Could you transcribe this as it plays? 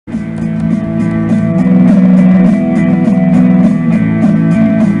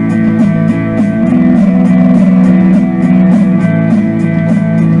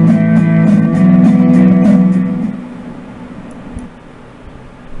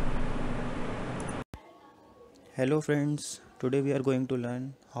Hello friends, today we are going to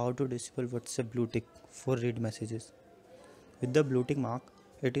learn how to disable WhatsApp blue tick for read messages. With the blue tick mark,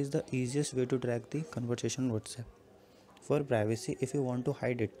 it is the easiest way to track the conversation on WhatsApp. For privacy, if you want to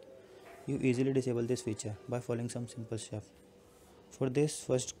hide it, you easily disable this feature by following some simple steps. For this,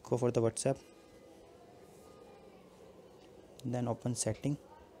 first go for the WhatsApp, then open setting,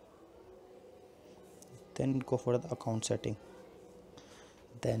 then go for the account setting,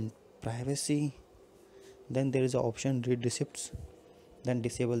 then privacy, then there is an option read receipts, then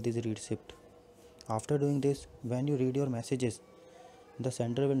disable this read receipt. After doing this, when you read your messages, the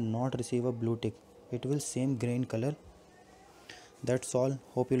sender will not receive a blue tick. It will same green color. That's all.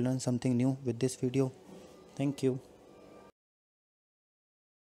 Hope you learned something new with this video. Thank you.